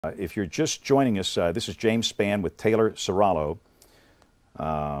If you're just joining us, this is James Spann with Taylor Serrallo.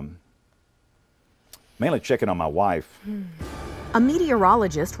 Mainly checking on my wife. A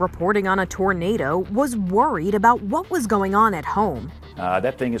meteorologist reporting on a tornado was worried about what was going on at home.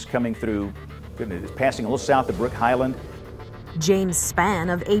 That thing is coming through, it's passing a little south of Brook Highland. James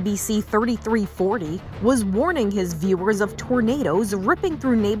Spann of ABC 3340 was warning his viewers of tornadoes ripping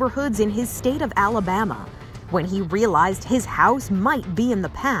through neighborhoods in his state of Alabama when he realized his house might be in the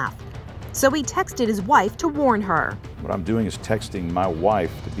path. So he texted his wife to warn her. What I'm doing is texting my wife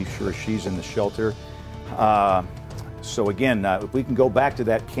to be sure she's in the shelter. So again, if we can go back to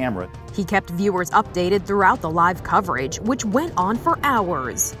that camera. He kept viewers updated throughout the live coverage, which went on for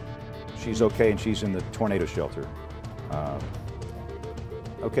hours. She's okay and she's in the tornado shelter.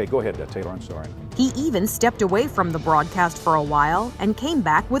 Okay, go ahead, Taylor, I'm sorry. He even stepped away from the broadcast for a while and came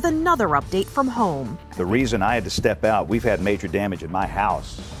back with another update from home. The reason I had to step out, we've had major damage at my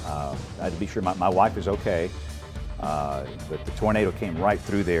house. I had to be sure my wife is okay, but the tornado came right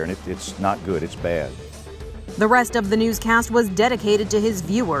through there and it's not good, it's bad. The rest of the newscast was dedicated to his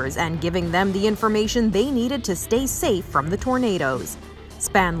viewers and giving them the information they needed to stay safe from the tornadoes.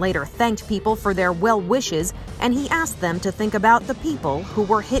 Spann later thanked people for their well wishes, and he asked them to think about the people who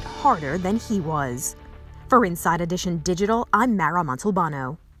were hit harder than he was. For Inside Edition Digital, I'm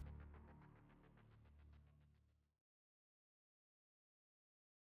Montalbano.